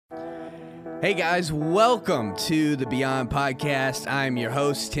Hey guys, welcome to the Beyond Podcast. I'm your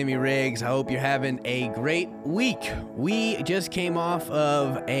host, Timmy Riggs. I hope you're having a great week. We just came off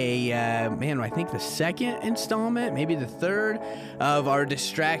of I think the second installment, maybe the third, of our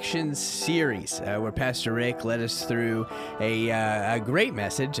Distractions series, where Pastor Rick led us through a great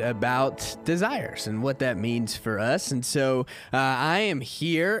message about desires and what that means for us. And so I am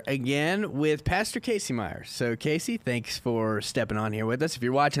here again with Pastor Casey Myers. So Casey, thanks for stepping on here with us. If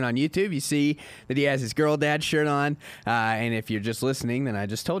you're watching on YouTube, you see that he has his Girl Dad shirt on, and if you're just listening, then I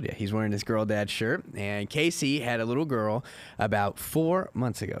just told you he's wearing his Girl Dad shirt. And Casey had a little girl about 4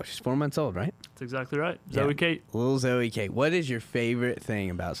 months ago. She's 4 months old, right? That's exactly right. Zoe Kate. Little Zoe Kate. What is your favorite thing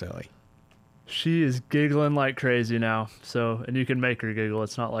about Zoe? She is giggling like crazy now. So, and you can make her giggle.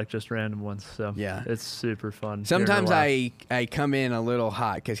 It's not like just random ones. So yeah, it's super fun. Sometimes I come in a little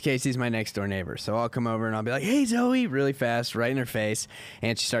hot because Casey's my next door neighbor. So I'll come over and I'll be like, "Hey Zoe," really fast, right in her face,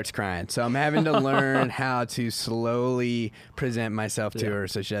 and she starts crying. So I'm having to learn how to slowly present myself to her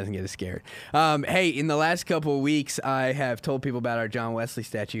so she doesn't get scared. Hey, in the last couple of weeks, I have told people about our John Wesley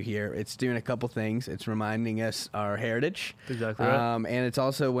statue here. It's doing a couple things. It's reminding us our heritage. That's exactly right. And it's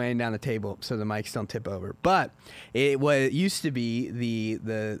also weighing down the table so the mics don't tip over. But it used to be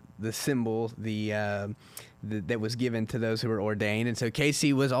the symbol that was given to those who were ordained. And so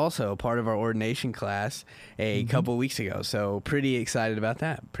Casey was also part of our ordination class a couple weeks ago. So pretty excited about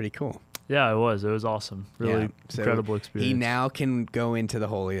that. Pretty cool. Yeah, it was. It was awesome. Really incredible experience. He now can go into the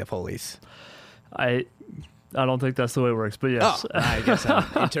Holy of Holies. I don't think that's the way it works, but yes. Oh, I guess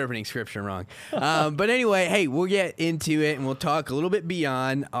I'm interpreting scripture wrong. But anyway, hey, we'll get into it and we'll talk a little bit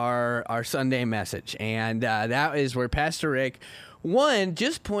beyond our Sunday message. And that is where Pastor Rick,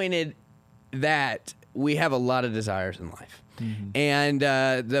 just pointed that we have a lot of desires in life. Mm-hmm. And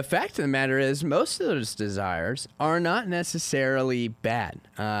the fact of the matter is most of those desires are not necessarily bad.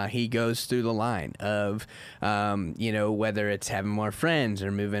 He goes through the line of, whether it's having more friends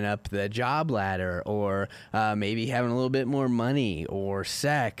or moving up the job ladder or maybe having a little bit more money or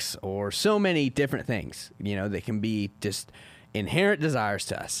sex or so many different things, that can be just inherent desires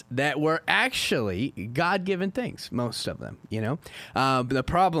to us that were actually God-given things, most of them, But the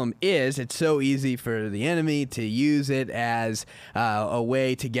problem is it's so easy for the enemy to use it as a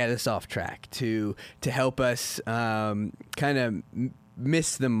way to get us off track, to help us kind of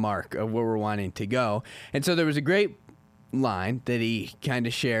miss the mark of where we're wanting to go. And so there was a great line that he kind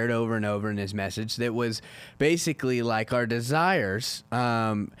of shared over and over in his message that was basically like our desires,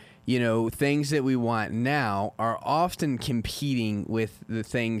 things that we want now are often competing with the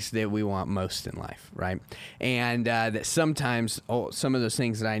things that we want most in life, right? And that sometimes some of those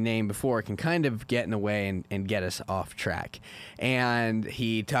things that I named before can kind of get in the way and get us off track. And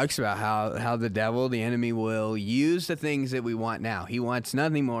he talks about how the devil, the enemy, will use the things that we want now. He wants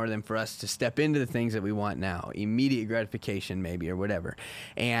nothing more than for us to step into the things that we want now, immediate gratification maybe or whatever,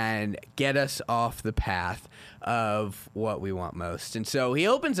 and get us off the path of what we want most. And so he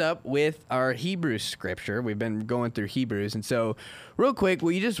opens up with our Hebrews scripture. We've been going through Hebrews. And so real quick,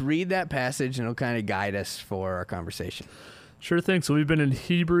 will you just read that passage and it'll kind of guide us for our conversation? Sure thing. So we've been in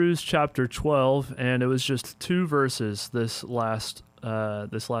Hebrews chapter 12, and it was just 2 verses this last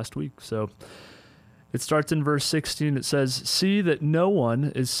week. So it starts in verse 16. It says, "See that no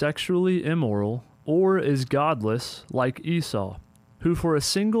one is sexually immoral or is godless like Esau, who for a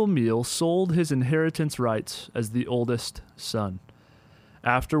single meal sold his inheritance rights as the oldest son.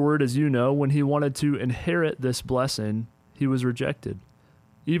 Afterward, as you know, when he wanted to inherit this blessing, he was rejected.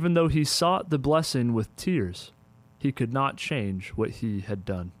 Even though he sought the blessing with tears, he could not change what he had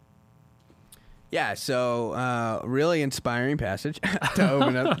done." Yeah, so really inspiring passage to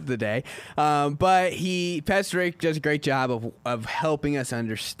open up the day. But Pastor Rick does a great job of helping us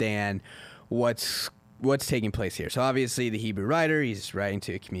understand what's taking place here. So obviously the Hebrew writer, he's writing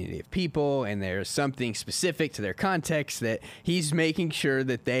to a community of people, and there's something specific to their context that he's making sure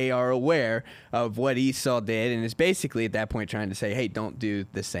that they are aware of what Esau did, and is basically at that point trying to say, hey, don't do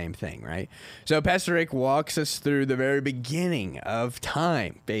the same thing, right? So Pastor Rick walks us through the very beginning of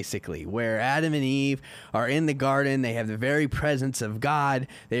time, basically, where Adam and Eve are in the garden. They have the very presence of God.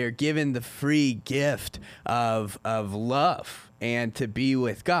 They are given the free gift of love and to be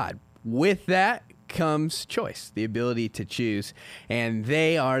with God. With that comes choice, the ability to choose, and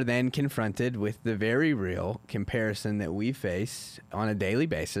they are then confronted with the very real comparison that we face on a daily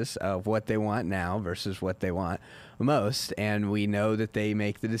basis of what they want now versus what they want most, and we know that they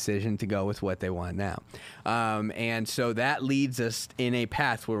make the decision to go with what they want now. And so that leads us in a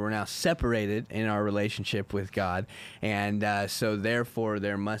path where we're now separated in our relationship with God, and so therefore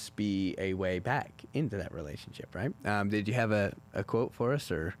there must be a way back into that relationship, right? Did you have a quote for us,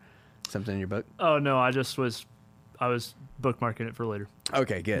 or Something in your book? Oh no, I was bookmarking it for later.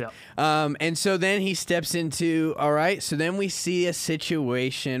 Okay, good. Yeah. And so then he steps into, all right, so then we see a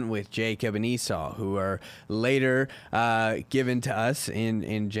situation with Jacob and Esau, who are later given to us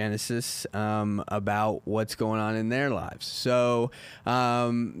in Genesis about what's going on in their lives. So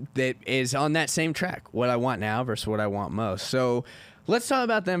that is on that same track, what I want now versus what I want most. So let's talk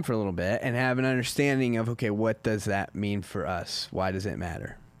about them for a little bit and have an understanding of, okay, what does that mean for us? Why does it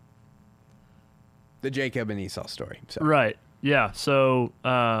matter? The Jacob and Esau story. So. Right. Yeah. So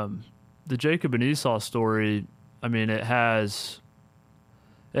the Jacob and Esau story, I mean, it has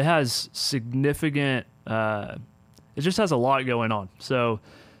significant, it just has a lot going on. So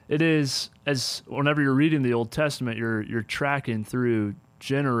it is, as whenever you're reading the Old Testament, you're tracking through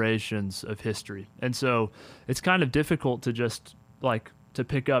generations of history. And so it's kind of difficult to just to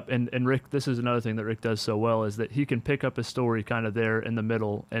pick up, and Rick, this is another thing that Rick does so well, is that he can pick up a story kind of there in the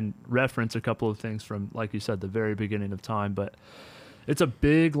middle and reference a couple of things from, like you said, the very beginning of time. But it's a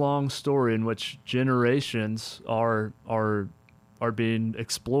big, long story in which generations are being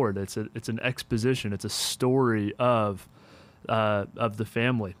explored. It's an exposition. It's a story of the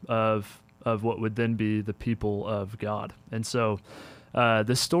family of what would then be the people of God. And so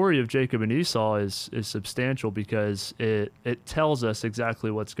the story of Jacob and Esau is substantial because it tells us exactly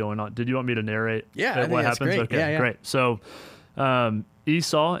what's going on. Did you want me to narrate what happens? Great. Okay, yeah. Great. So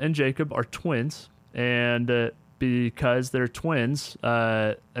Esau and Jacob are twins, and because they're twins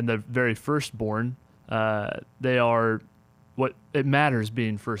and the very firstborn, they are what it matters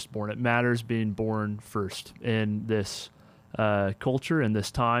being firstborn. It matters being born first in this culture in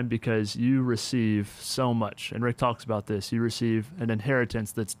this time, because you receive so much, and Rick talks about this. You receive an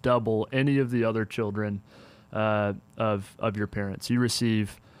inheritance that's double any of the other children of your parents. You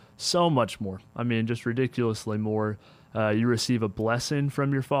receive so much more. I mean, just ridiculously more. You receive a blessing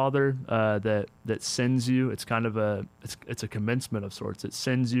from your father that sends you. It's kind of it's a commencement of sorts. It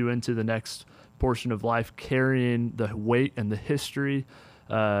sends you into the next portion of life, carrying the weight and the history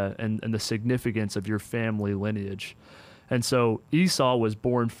and the significance of your family lineage. And so Esau was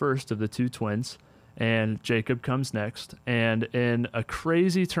born first of the two twins, and Jacob comes next. And in a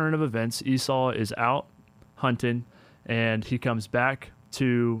crazy turn of events, Esau is out hunting, and he comes back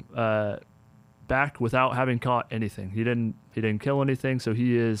without having caught anything. He didn't kill anything, so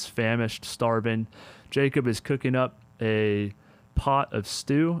he is famished, starving. Jacob is cooking up a pot of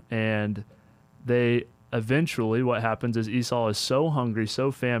stew, and eventually what happens is Esau is so hungry,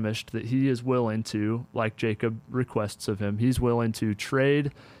 so famished, that he is willing to, like Jacob requests of him, he's willing to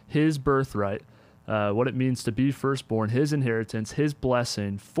trade his birthright, what it means to be firstborn, his inheritance, his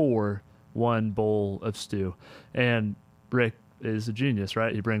blessing, for one bowl of stew. And Rick is a genius,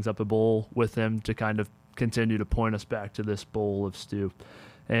 right? He brings up a bowl with him to kind of continue to point us back to this bowl of stew.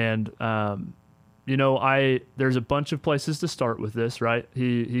 And there's a bunch of places to start with this, right?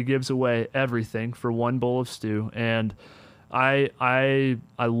 He gives away everything for one bowl of stew, and I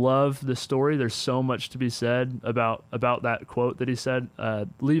love the story. There's so much to be said about that quote that he said.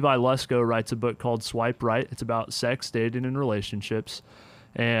 Levi Lusko writes a book called Swipe Right. It's about sex, dating, and relationships,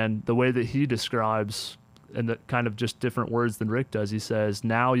 and the way that he describes, and the kind of just different words than Rick does, he says,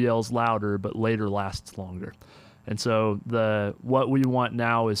 now yells louder, but later lasts longer. And so what we want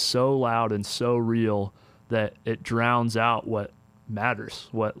now is so loud and so real that it drowns out what matters,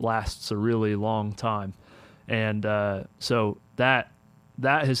 what lasts a really long time. And so that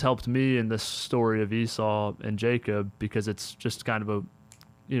has helped me in this story of Esau and Jacob, because it's just kind of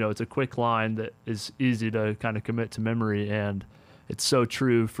it's a quick line that is easy to kind of commit to memory, and it's so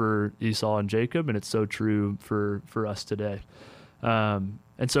true for Esau and Jacob, and it's so true for us today. And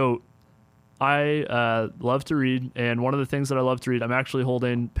so I love to read, and one of the things that I love to read, I'm actually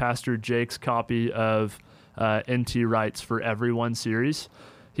holding Pastor Jake's copy of N.T. Wright's For Everyone series.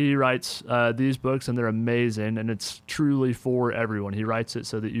 He writes these books, and they're amazing, and it's truly for everyone. He writes it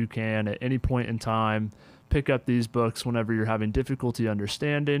so that you can, at any point in time, pick up these books whenever you're having difficulty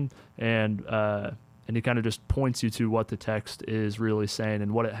understanding, and he kind of just points you to what the text is really saying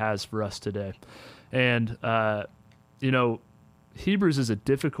and what it has for us today. And, Hebrews is a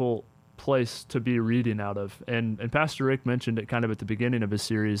difficult place to be reading out of, and Pastor Rick mentioned it kind of at the beginning of his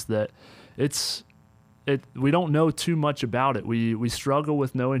series, that we don't know too much about it. We struggle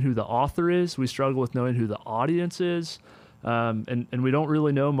with knowing who the author is. We struggle with knowing who the audience is, and we don't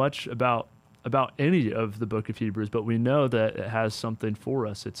really know much about any of the book of Hebrews, but we know that it has something for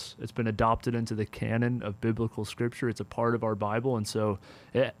us. It's been adopted into the canon of biblical scripture. It's a part of our Bible, and so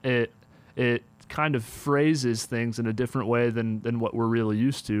it it kind of phrases things in a different way than what we're really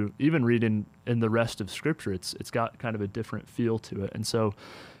used to. Even reading in the rest of Scripture, it's got kind of a different feel to it. And so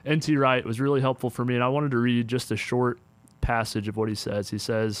N.T. Wright was really helpful for me, and I wanted to read just a short passage of what he says. He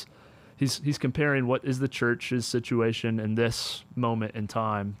says he's comparing what is the church's situation in this moment in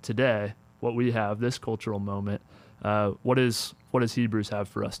time today, what we have, this cultural moment, what does Hebrews have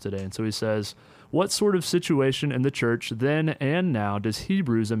for us today? And so he says, what sort of situation in the church then and now does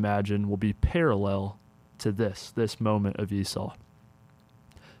Hebrews imagine will be parallel to this moment of Esau?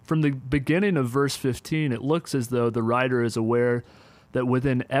 From the beginning of verse 15, it looks as though the writer is aware that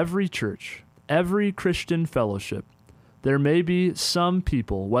within every church, every Christian fellowship, there may be some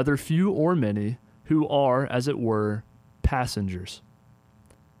people, whether few or many, who are, as it were, passengers.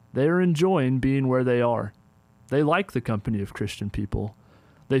 They are enjoying being where they are. They like the company of Christian people.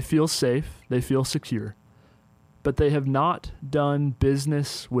 They feel safe, they feel secure, but they have not done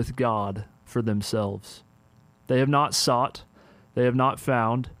business with God for themselves. They have not sought, they have not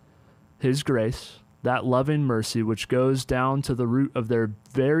found His grace, that loving mercy which goes down to the root of their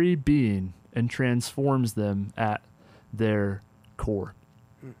very being and transforms them at their core.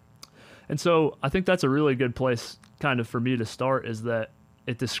 And so I think that's a really good place kind of for me to start, is that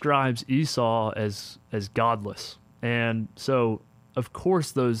it describes Esau as godless. And so of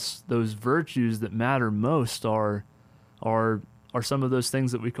course, those virtues that matter most are some of those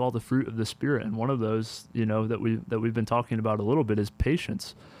things that we call the fruit of the Spirit, and one of those, that we've been talking about a little bit, is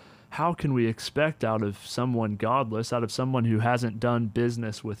patience. How can we expect out of someone godless, out of someone who hasn't done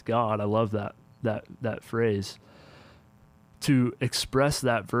business with God? I love that phrase. To express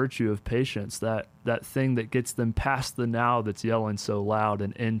that virtue of patience, that thing that gets them past the now that's yelling so loud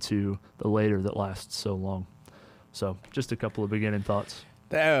and into the later that lasts so long. So just a couple of beginning thoughts.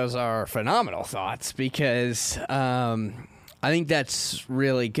 Those are phenomenal thoughts, because I think that's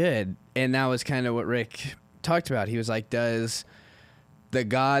really good. And that was kind of what Rick talked about. He was like, does the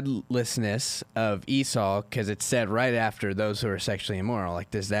godlessness of Esau, because it's said right after those who are sexually immoral,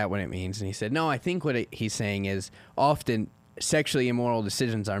 like, is that what it means? And he said, no, I think what he's saying is often sexually immoral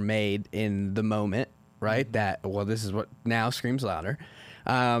decisions are made in the moment, right? That, well, this is what now screams louder.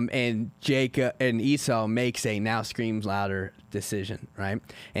 And Jacob and Esau makes a now screams louder decision, right?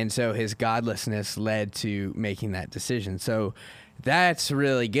 And so his godlessness led to making that decision. So that's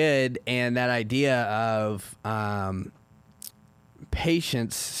really good. And that idea of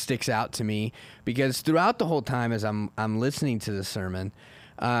patience sticks out to me, because throughout the whole time as I'm listening to the sermon,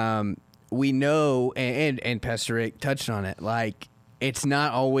 we know, and Pastor Rick touched on it, like, it's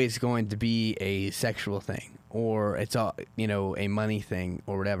not always going to be a sexual thing, or it's a money thing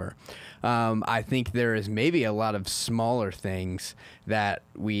or whatever. I think there is maybe a lot of smaller things that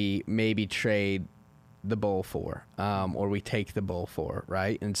we maybe trade the bowl for, or we take the bowl for,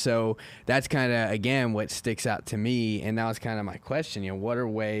 right? And so that's kind of, again, what sticks out to me. And that was kind of my question, what are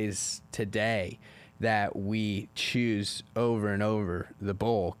ways today that we choose over and over the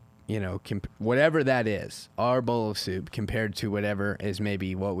bowl, whatever that is, our bowl of soup, compared to whatever is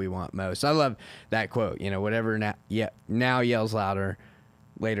maybe what we want most. I love that quote, whatever now yells louder,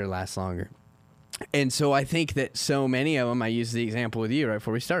 later lasts longer. And so I think that so many of them, I used the example with you right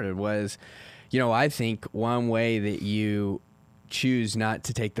before we started, was, I think one way that you choose not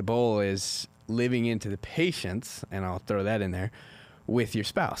to take the bowl is living into the patience, and I'll throw that in there, with your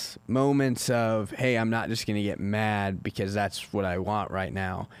spouse. Moments of, hey, I'm not just going to get mad because that's what I want right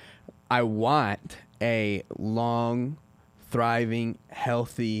now. I want a long, thriving,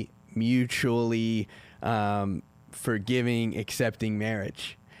 healthy, mutually forgiving, accepting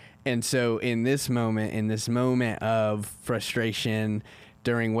marriage. And so in this moment of frustration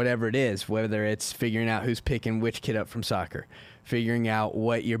during whatever it is, whether it's figuring out who's picking which kid up from soccer, figuring out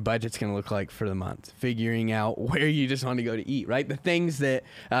what your budget's going to look like for the month, figuring out where you just want to go to eat, right? The things that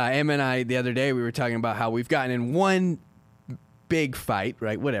Emma and I, the other day, we were talking about how we've gotten in one big fight,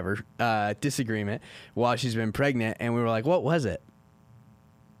 right? Whatever, disagreement while she's been pregnant. And we were like, what was it?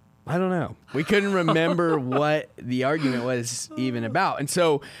 I don't know. We couldn't remember what the argument was even about. And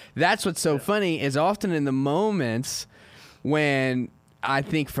so that's what's so funny, is often in the moments when I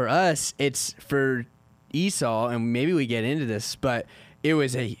think for us, it's for Esau, and maybe we get into this, but it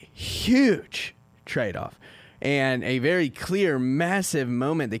was a huge trade-off and a very clear, massive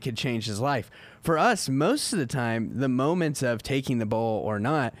moment that could change his life. For us, most of the time, the moments of taking the bowl or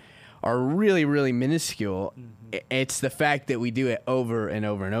not are really, really minuscule. Mm-hmm. It's the fact that we do it over and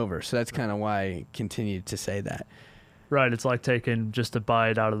over and over. So that's kind of why I continue to say that. Right. It's like taking just a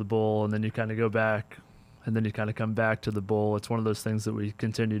bite out of the bowl, and then you kind of go back and then you kind of come back to the bull. It's one of those things that we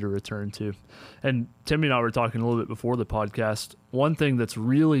continue to return to. And Timmy and I were talking a little bit before the podcast. One thing that's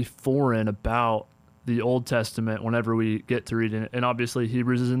really foreign about the Old Testament whenever we get to reading it, and obviously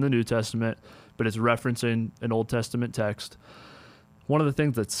Hebrews is in the New Testament, but it's referencing an Old Testament text. One of the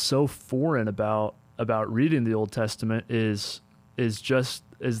things that's so foreign about reading the Old Testament is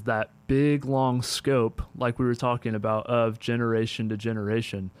that big long scope, like we were talking about, of generation to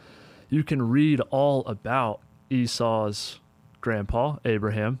generation. You can read all about Esau's grandpa,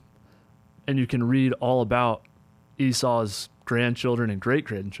 Abraham, and you can read all about Esau's grandchildren and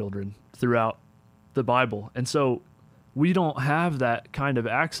great-grandchildren throughout the Bible. And so we don't have that kind of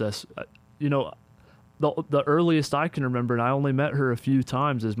access. The earliest I can remember, and I only met her a few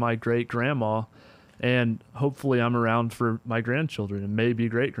times, is my great-grandma, and hopefully I'm around for my grandchildren and maybe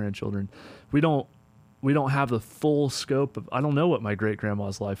great-grandchildren. We don't have the full scope of, I don't know what my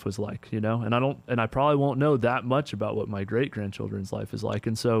great-grandma's life was like, and I probably won't know that much about what my great-grandchildren's life is like.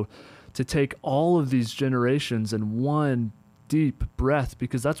 And so to take all of these generations in one deep breath,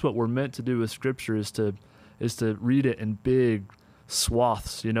 because that's what we're meant to do with Scripture, is to read it in big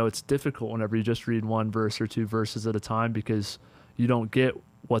swaths. It's difficult whenever you just read one verse or two verses at a time, because you don't get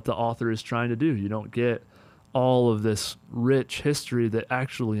what the author is trying to do. You don't get all of this rich history that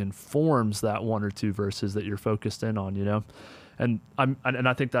actually informs that one or two verses that you're focused in on, And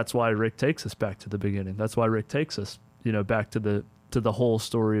I think that's why Rick takes us back to the beginning. That's why Rick takes us, back to the whole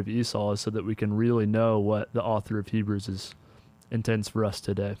story of Esau, is so that we can really know what the author of Hebrews intends for us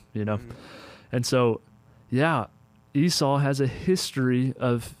today, Mm-hmm. And so, yeah, Esau has a history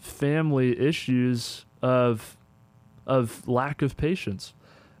of family issues of lack of patience.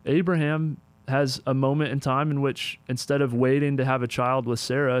 Abraham has a moment in time in which, instead of waiting to have a child with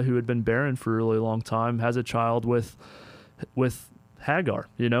Sarah, who had been barren for a really long time, has a child with Hagar,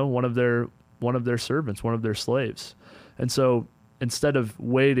 one of their servants, one of their slaves. And so instead of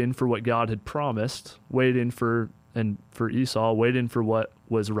waiting for what God had promised, for Esau, waiting for what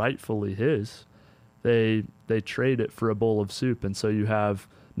was rightfully his, they trade it for a bowl of soup. And so you have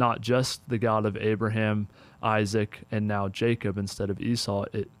not just the God of Abraham, Isaac, and now Jacob instead of Esau.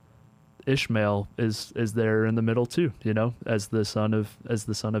 Ishmael is there in the middle too, as the son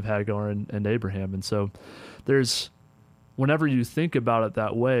of Hagar and Abraham. And so whenever you think about it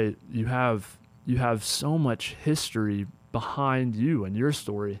that way, you have so much history behind you and your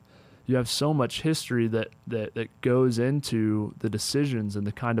story. You have so much history that goes into the decisions and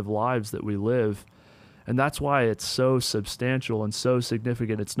the kind of lives that we live. And that's why it's so substantial and so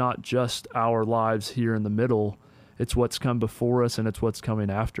significant. It's not just our lives here in the middle. It's what's come before us, and it's what's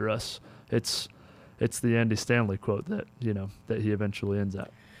coming after us. It's the Andy Stanley quote that he eventually ends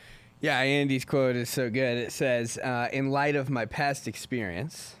at. Yeah, Andy's quote is so good. It says, in light of my past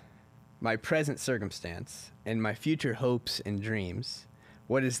experience, my present circumstance, and my future hopes and dreams,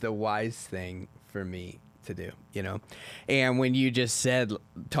 what is the wise thing for me to do, And when you just said,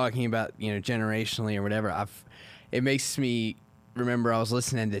 talking about, generationally or whatever, it makes me remember I was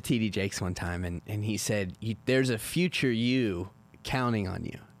listening to T.D. Jakes one time, and he said, there's a future you counting on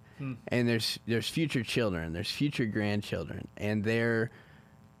you. And there's future children, there's future grandchildren, and their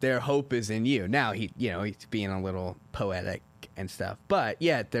hope is in you. Now he's being a little poetic and stuff, but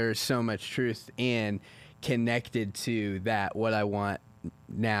yet there's so much truth in connected to that, what I want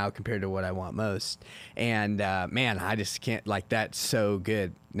now compared to what I want most. And man, I just can't, that's so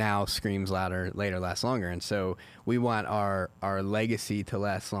good. Now screams louder, later lasts longer. And so we want our legacy to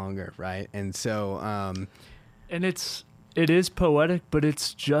last longer, right? And so and it is poetic, but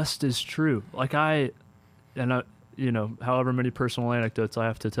it's just as true. However many personal anecdotes I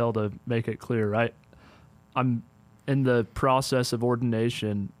have to tell to make it clear, right? I'm in the process of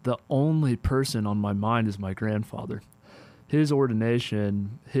ordination. The only person on my mind is my grandfather. His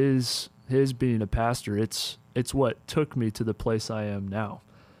ordination, his being a pastor, it's what took me to the place I am now.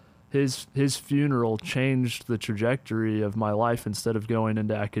 His funeral changed the trajectory of my life. Instead of going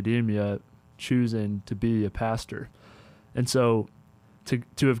into academia, choosing to be a pastor. And so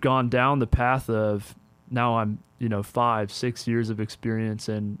to have gone down the path of, now I'm 5-6 years of experience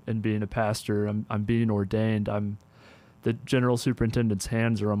in being a pastor, I'm being ordained, the general superintendent's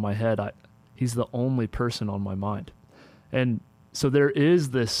hands are on my head. He's the only person on my mind. And so there is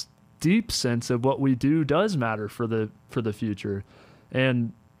this deep sense of what we do does matter for the future.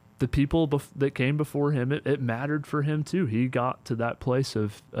 And the people that came before him, it mattered for him too. He got to that place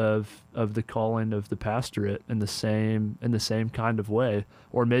of the calling of the pastorate in the same kind of way,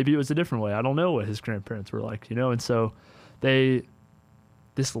 or maybe it was a different way. I don't know what his grandparents were like, And so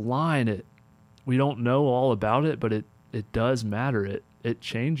this line, we don't know all about it, but it does matter. it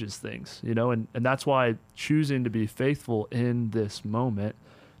changes things, and that's why choosing to be faithful in this moment,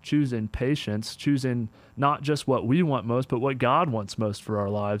 choosing patience, choosing not just what we want most, but what God wants most for our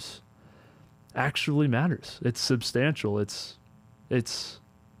lives actually matters. It's substantial. It's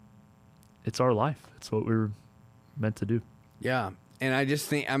our life. It's what we're meant to do. Yeah. And I just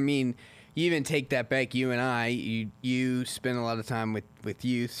think, you even take that back, you and I, you spend a lot of time with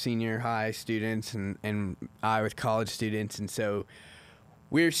youth, senior high students, and I with college students. And so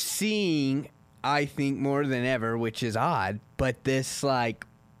we're seeing, I think, more than ever, which is odd, but this, I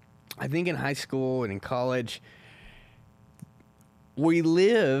think in high school and in college, we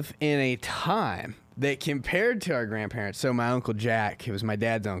live in a time that compared to our grandparents, so my Uncle Jack, he was my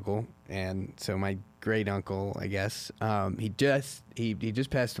dad's uncle, and so my great uncle, I guess, he just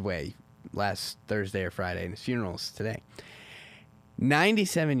passed away last Thursday or Friday, and his funeral's today.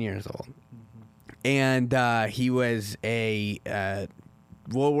 97 years old. And he was a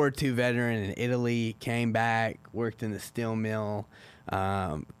World War II veteran in Italy, came back, worked in the steel mill.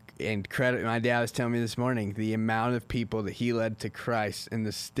 And my dad was telling me this morning, the amount of people that he led to Christ in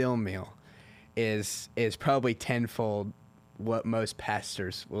the steel mill is probably tenfold what most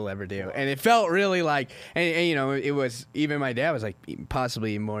pastors will ever do. And it felt really and it was, even my dad was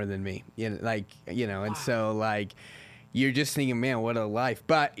possibly more than me, and so you're just thinking, man, what a life.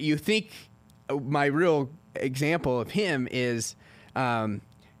 But you think my real example of him is,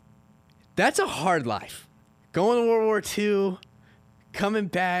 that's a hard life. Going to World War II, coming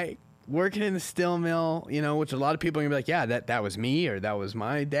back, working in the steel mill, which a lot of people are going to be like, yeah, that was me, or that was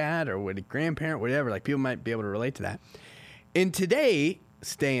my dad, or what a grandparent, whatever. People might be able to relate to that. In today's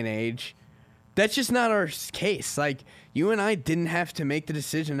day and age, that's just not our case. You and I didn't have to make the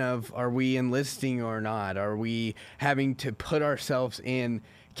decision of, are we enlisting or not? Are we having to put ourselves in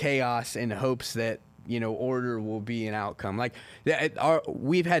chaos in hopes that, order will be an outcome?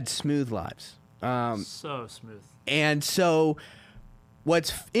 We've had smooth lives. So smooth. And so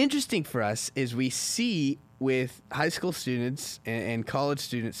what's interesting for us is we see with high school students and college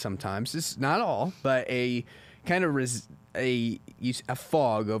students sometimes, this is not all, but a kind of a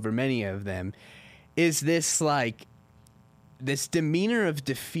fog over many of them, is this this demeanor of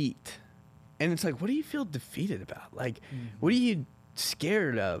defeat. And it's what do you feel defeated about? What are you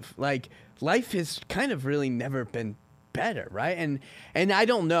scared of? Life has kind of really never been better, right? And I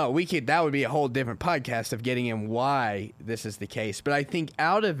don't know, that would be a whole different podcast of getting in why this is the case. But I think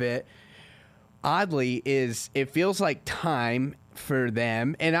out of it, oddly, is it feels like time for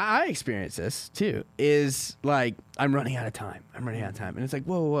them, and I experience this too, is I'm running out of time. And it's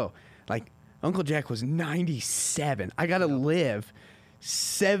whoa. Uncle Jack was 97. I got to live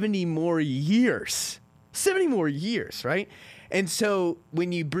 70 more years. 70 more years, right? And so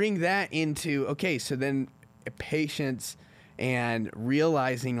when you bring that into, okay, so then patience and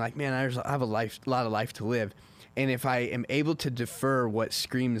realizing man, I have a lot of life to live. And if I am able to defer what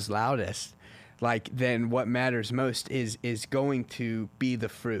screams loudest, then what matters most is going to be the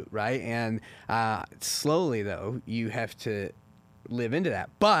fruit, right? And slowly, though, you have to live into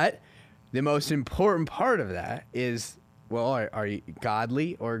that. But the most important part of that is, are you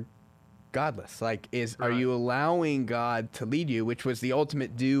godly or godless? Are you allowing God to lead you, which was the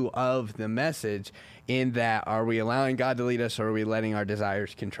ultimate do of the message, in that, are we allowing God to lead us, or are we letting our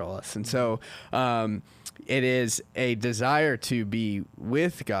desires control us? And so it is a desire to be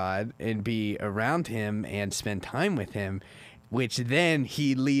with God and be around him and spend time with him, which then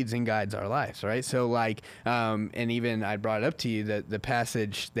he leads and guides our lives, right? So and even I brought it up to you, that the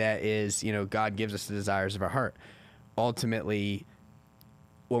passage that is, God gives us the desires of our heart. Ultimately,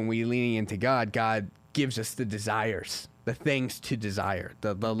 when we leaning into God, God gives us the desires, the things to desire,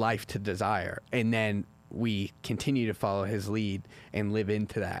 the life to desire. And then we continue to follow his lead and live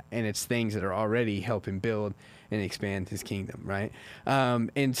into that. And it's things that are already helping build and expand his kingdom, right?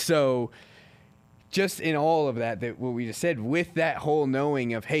 And so just in all of that what we just said, with that whole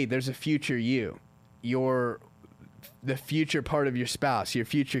knowing of, hey, there's a future the future part of your spouse, your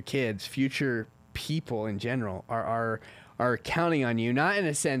future kids, future people in general are counting on you, not in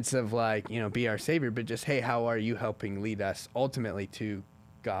a sense of be our savior, but just, hey, how are you helping lead us ultimately to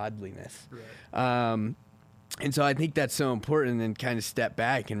godliness? Right. And so I think that's so important, and then kind of step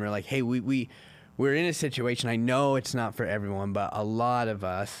back and we're hey, we're in a situation, I know it's not for everyone, but a lot of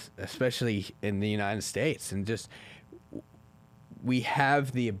us, especially in the United States, and just we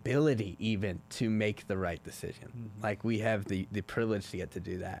have the ability even to make the right decision. Mm-hmm. We have the privilege to get to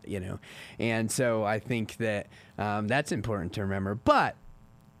do that, And so I think that that's important to remember. But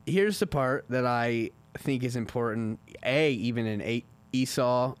here's the part that I think is important, even in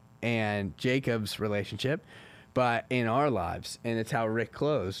Esau and Jacob's relationship, But in our lives, and it's how Rick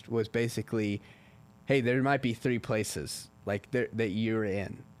closed, was basically, hey, there might be three places like that you're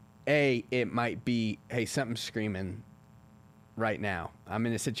in. It might be, hey, something's screaming right now. I'm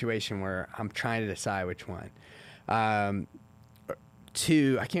in a situation where I'm trying to decide which one.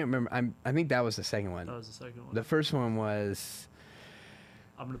 Two, I can't remember. I think that was the second one. That was the second one. The first one was,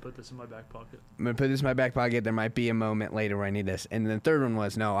 I'm going to put this in my back pocket. I'm going to put this in my back pocket. There might be a moment later where I need this. And then the third one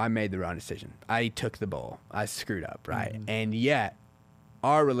was, no, I made the wrong decision. I took the bowl. I screwed up, right? Mm-hmm. And yet,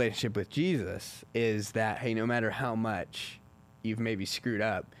 our relationship with Jesus is that, hey, no matter how much you've maybe screwed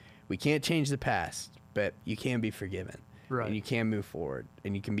up, we can't change the past, but you can be forgiven. Right. And you can move forward.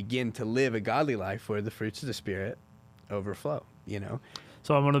 And you can begin to live a godly life where the fruits of the Spirit overflow, you know?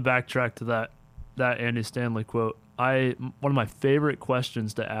 So I'm going to backtrack to that Andy Stanley quote. One of my favorite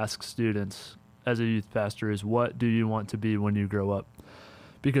questions to ask students as a youth pastor is, what do you want to be when you grow up?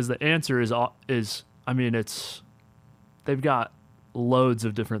 Because the answer is they've got loads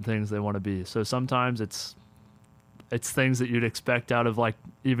of different things they want to be. So sometimes it's things that you'd expect out of like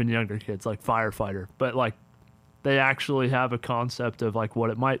even younger kids, like firefighter, but like they actually have a concept of like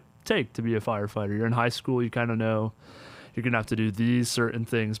what it might take to be a firefighter. You're in high school, you kind of know you're going to have to do these certain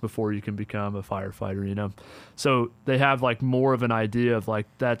things before you can become a firefighter, you know? So they have like more of an idea of like,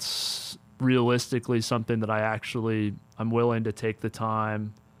 that's realistically something that I'm willing to take the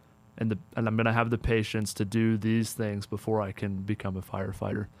time and I'm going to have the patience to do these things before I can become a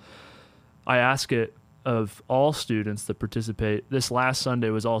firefighter. I ask it of all students that participate. This last Sunday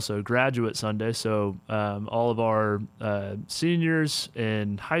was also graduate Sunday, so all of our seniors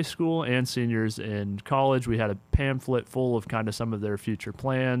in high school and seniors in college, we had a pamphlet full of kind of some of their future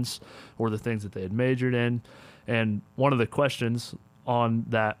plans or the things that they had majored in. And one of the questions on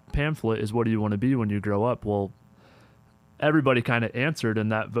that pamphlet is, what do you want to be when you grow up? Well, everybody kind of answered in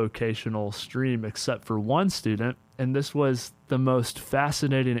that vocational stream except for one student. And this was the most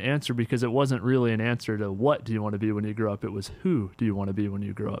fascinating answer because it wasn't really an answer to what do you want to be when you grow up. It was, who do you want to be when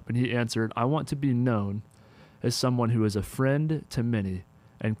you grow up? And he answered, I want to be known as someone who is a friend to many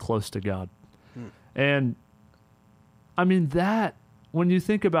and close to God. And I mean that, when you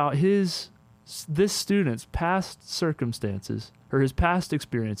think about this student's past circumstances or his past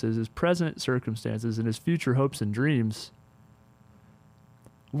experiences, his present circumstances, and his future hopes and dreams,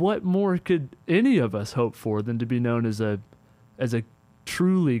 what more could any of us hope for than to be known as a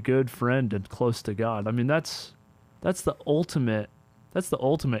truly good friend and close to God? I mean, that's the ultimate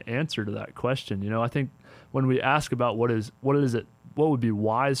answer to that question. You know, I think when we ask about what would be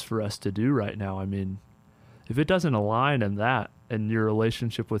wise for us to do right now, I mean, if it doesn't align in that and your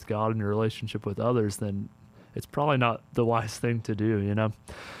relationship with God and your relationship with others, then it's probably not the wise thing to do, you know?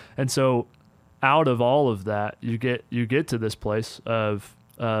 And so out of all of that, you get to this place of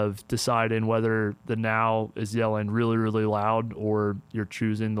deciding whether the now is yelling really, really loud, or you're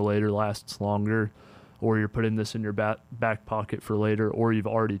choosing the later lasts longer, or you're putting this in your back pocket for later, or you've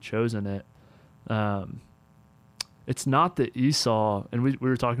already chosen it. It's not that Esau, and we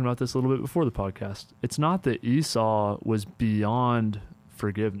were talking about this a little bit before the podcast, it's not that Esau was beyond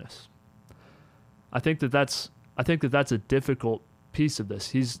forgiveness. I think that that's a difficult piece of this.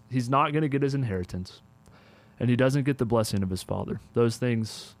 He's not going to get his inheritance, and he doesn't get the blessing of his father. Those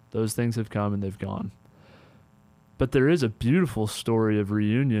things have come and they've gone. But there is a beautiful story of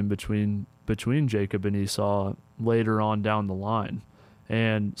reunion between Jacob and Esau later on down the line.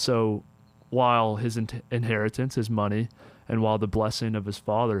 And so while his inheritance, his money, and while the blessing of his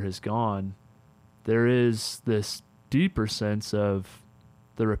father has gone, there is this deeper sense of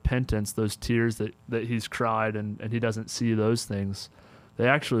the repentance, those tears that he's cried, and he doesn't see those things. They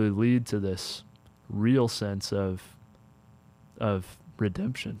actually lead to this real sense of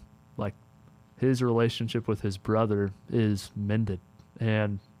redemption. Like, his relationship with his brother is mended.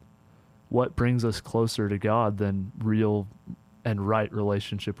 And what brings us closer to God than real and right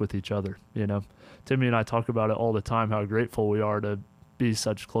relationship with each other? You know, Timmy and I talk about it all the time, how grateful we are to be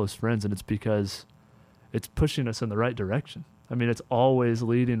such close friends, and it's because it's pushing us in the right direction. I mean, it's always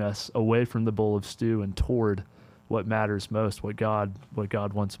leading us away from the bowl of stew and toward what matters most, what God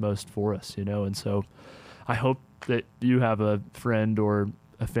wants most for us, you know? And so I hope that you have a friend or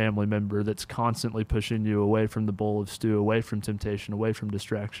a family member that's constantly pushing you away from the bowl of stew, away from temptation, away from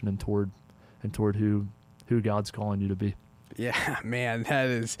distraction, and toward who God's calling you to be. Yeah, man, that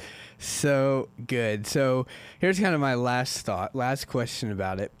is so good. So here's kind of my last question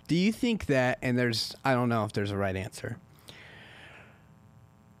about it. Do you think that, and I don't know if there's a right answer,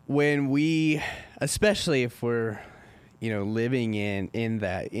 when we, especially if we're, you know, living in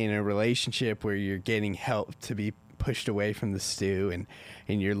a relationship where you're getting help to be pushed away from the stew,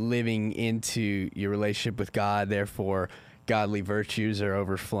 and you're living into your relationship with God, therefore godly virtues are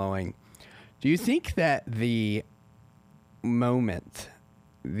overflowing. Do you think that the moments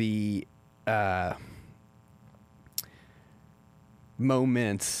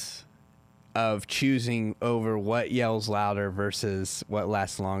of choosing over what yells louder versus what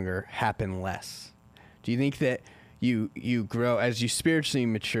lasts longer happen less? Do you think that you grow as you spiritually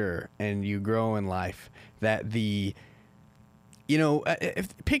mature and you grow in life, that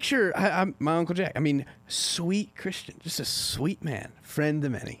picture my Uncle Jack, sweet Christian, just a sweet man, friend to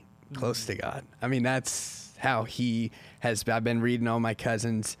many, close to God. That's how he has. I've been reading all my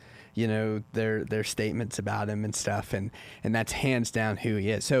cousins, their statements about him and stuff, and that's hands down who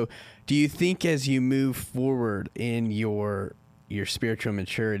he is. So do you think as you move forward in your spiritual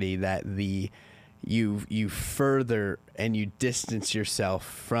maturity that you further and you distance yourself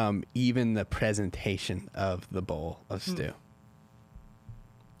from even the presentation of the bowl of stew?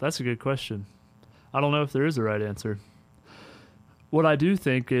 That's a good question. I don't know if there is a right answer. What I do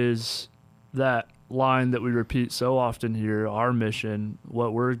think is that line that we repeat so often here, our mission,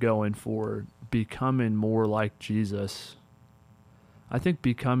 what we're going for, becoming more like Jesus. I think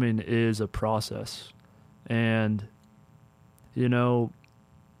becoming is a process. And,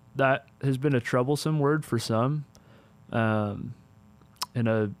 that has been a troublesome word for some. In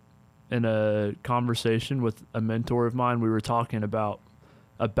a conversation with a mentor of mine, we were talking about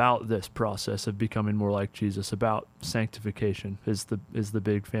this process of becoming more like Jesus, about sanctification is the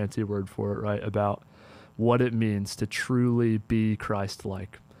big fancy word for it, right? About what it means to truly be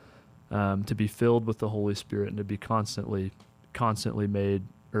Christ-like, to be filled with the Holy Spirit, and to be constantly made,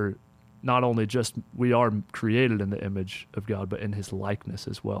 or not only just we are created in the image of God, but in his likeness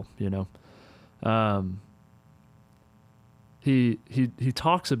as well, He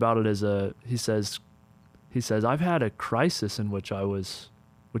talks about it as he says, I've had a crisis in which I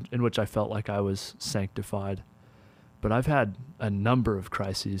felt like I was sanctified, but I've had a number of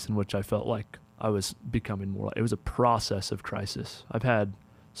crises in which I felt like I was becoming more. It was a process of crisis. I've had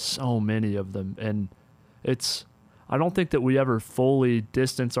so many of them, and I don't think that we ever fully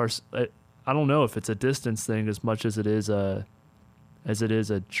distance I don't know if it's a distance thing as much as it is a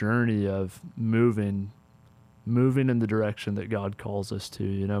journey of moving in the direction that God calls us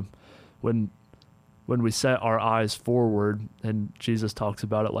to. When we set our eyes forward, and Jesus talks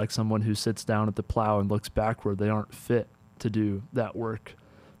about it like someone who sits down at the plow and looks backward, they aren't fit to do that work.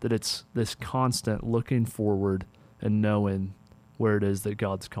 That it's this constant looking forward and knowing where it is that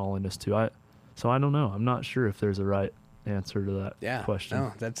God's calling us to. So I don't know. I'm not sure if there's a right answer to that question.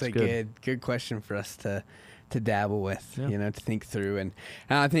 No, that's a good question for us to dabble with, to think through. And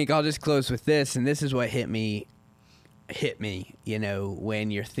I think I'll just close with this, and this is what hit me,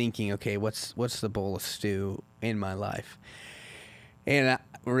 when you're thinking, okay, what's the bowl of stew in my life? And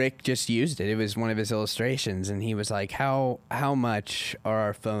Rick just used it. It was one of his illustrations, and he was like, how much are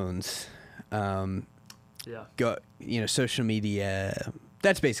our phones, social media?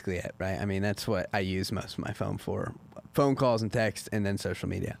 That's basically it, right? That's what I use most of my phone for. Phone calls and text, and then social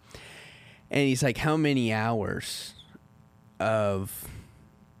media. And he's like, how many hours of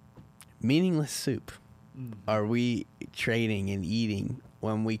meaningless soup are we trading and eating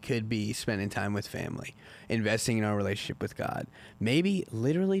when we could be spending time with family, investing in our relationship with God, maybe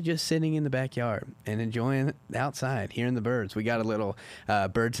literally just sitting in the backyard and enjoying the outside, hearing the birds? We got a little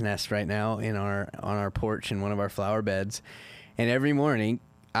bird's nest right now on our porch in one of our flower beds, and every morning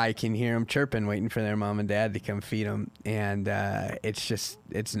I can hear them chirping, waiting for their mom and dad to come feed them. And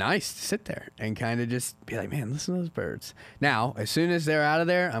it's nice to sit there and kind of just be like, man, listen to those birds. Now, as soon as they're out of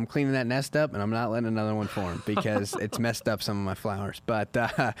there, I'm cleaning that nest up, and I'm not letting another one form because it's messed up some of my flowers. But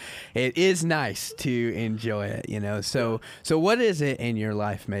it is nice to enjoy it, So what is it in your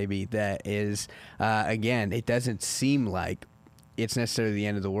life maybe that is, again, it doesn't seem like it's necessarily the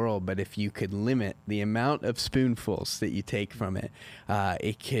end of the world, but if you could limit the amount of spoonfuls that you take from it,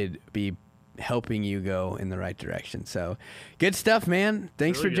 it could be helping you go in the right direction. So good stuff, man.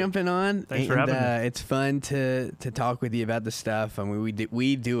 Thanks really for jumping on. Thanks for having me. It's fun to talk with you about the stuff.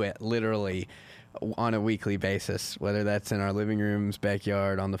 We do it literally on a weekly basis, whether that's in our living rooms,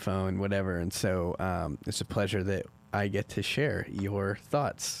 backyard, on the phone, whatever. And so it's a pleasure that I get to share your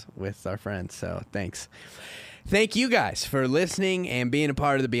thoughts with our friends. So thanks. Thank you guys for listening and being a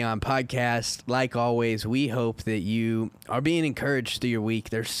part of the Beyond podcast. Like always, we hope that you are being encouraged through your week.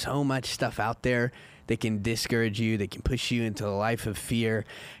 There's so much stuff out there that can discourage you, that can push you into a life of fear.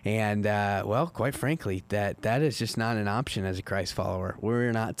 And, well, quite frankly, that is just not an option as a Christ follower.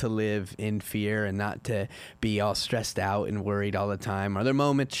 We're not to live in fear and not to be all stressed out and worried all the time. Are there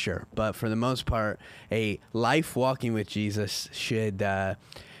moments? Sure. But for the most part, a life walking with Jesus should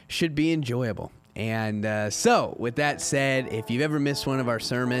be enjoyable. And so, with that said, if you've ever missed one of our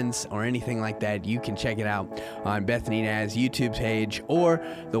sermons or anything like that, you can check it out on Bethany Naz YouTube page, or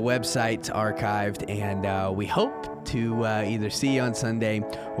the website's archived. And we hope to either see you on Sunday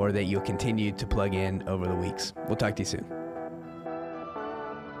or that you'll continue to plug in over the weeks. We'll talk to you soon.